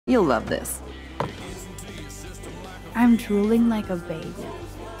You'll love this. I'm drooling like a baby.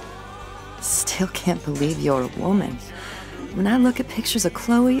 Still can't believe you're a woman. When I look at pictures of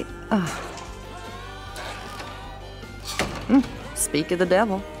Chloe, speak of the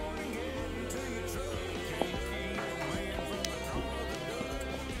devil.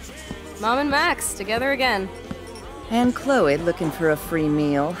 Mom and Max, together again. And Chloe looking for a free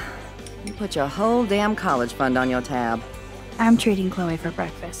meal. You put your whole damn college fund on your tab. I'm treating Chloe for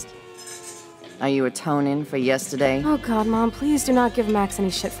breakfast. Are you atoning for yesterday? Oh God, Mom, please do not give Max any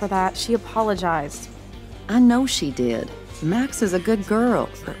shit for that. She apologized. I know she did. Max is a good girl.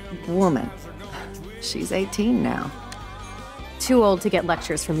 Woman. She's 18 now. Too old to get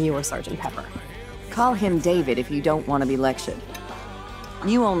lectures from you or Sergeant Pepper. Call him David if you don't want to be lectured.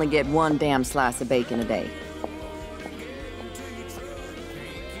 You only get one damn slice of bacon a day.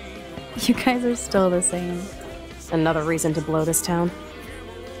 You guys are still the same. Another reason to blow this town.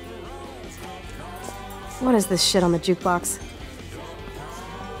 What is this shit on the jukebox?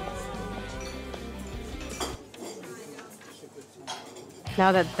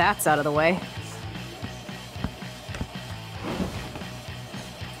 Now that that's out of the way,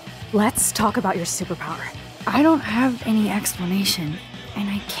 let's talk about your superpower. I don't have any explanation, and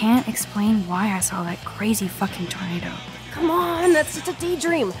I can't explain why I saw that crazy fucking tornado. Come on, that's just a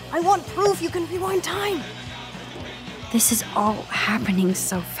daydream. I want proof you can rewind time. This is all happening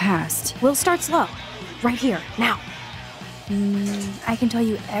so fast. We'll start slow. Right here, now. I can tell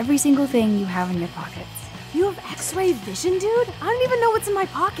you every single thing you have in your pockets. You have X-ray vision, dude? I don't even know what's in my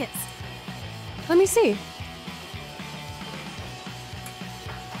pockets. Let me see.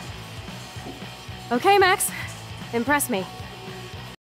 Okay, Max. Impress me.